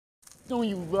Don't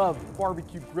you love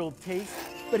barbecue grilled taste?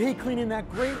 But hey, cleaning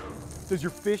that grate, does your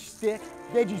fish stick?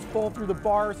 Veggies fall through the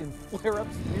bars and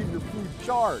flare-ups leave your food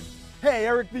charred? Hey,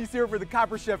 Eric Thies here for the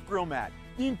Copper Chef Grill Mat,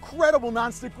 the incredible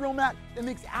nonstick grill mat that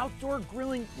makes outdoor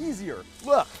grilling easier.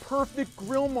 Look, perfect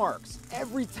grill marks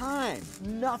every time.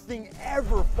 Nothing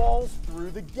ever falls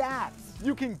through the gaps.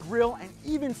 You can grill and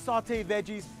even saute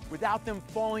veggies without them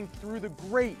falling through the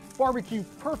grate. Barbecue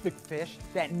perfect fish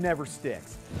that never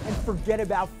sticks. And forget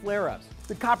about flare-ups.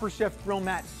 The Copper Chef Grill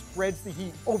Mat spreads the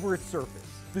heat over its surface.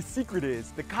 The secret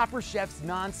is the Copper Chef's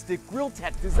non-stick grill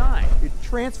tech design. It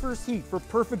transfers heat for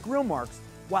perfect grill marks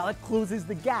while it closes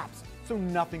the gaps so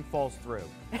nothing falls through.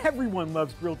 Everyone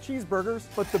loves grilled cheeseburgers,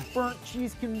 but the burnt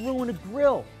cheese can ruin a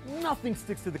grill. Nothing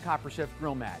sticks to the Copper Chef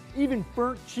Grill Mat. Even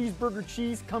burnt cheeseburger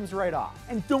cheese comes right off.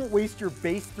 And don't waste your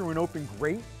base through an open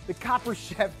grate. The Copper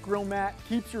Chef Grill Mat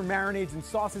keeps your marinades and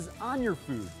sauces on your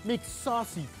food, makes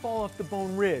saucy fall off the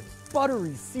bone ribs,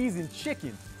 buttery seasoned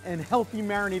chicken, and healthy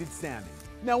marinated salmon.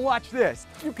 Now watch this.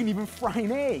 You can even fry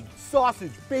an egg,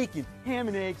 sausage, bacon, ham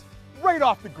and eggs right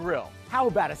off the grill. How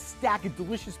about a stack of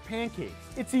delicious pancakes?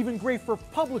 It's even great for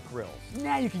public grills.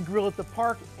 Now you can grill at the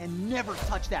park and never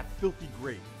touch that filthy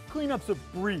grate. Cleanup's a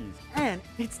breeze, and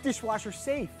it's dishwasher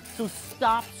safe. So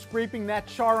stop scraping that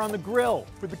char on the grill.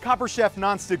 With the Copper Chef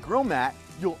Non-Stick Grill Mat,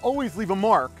 you'll always leave a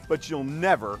mark, but you'll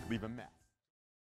never leave a mess.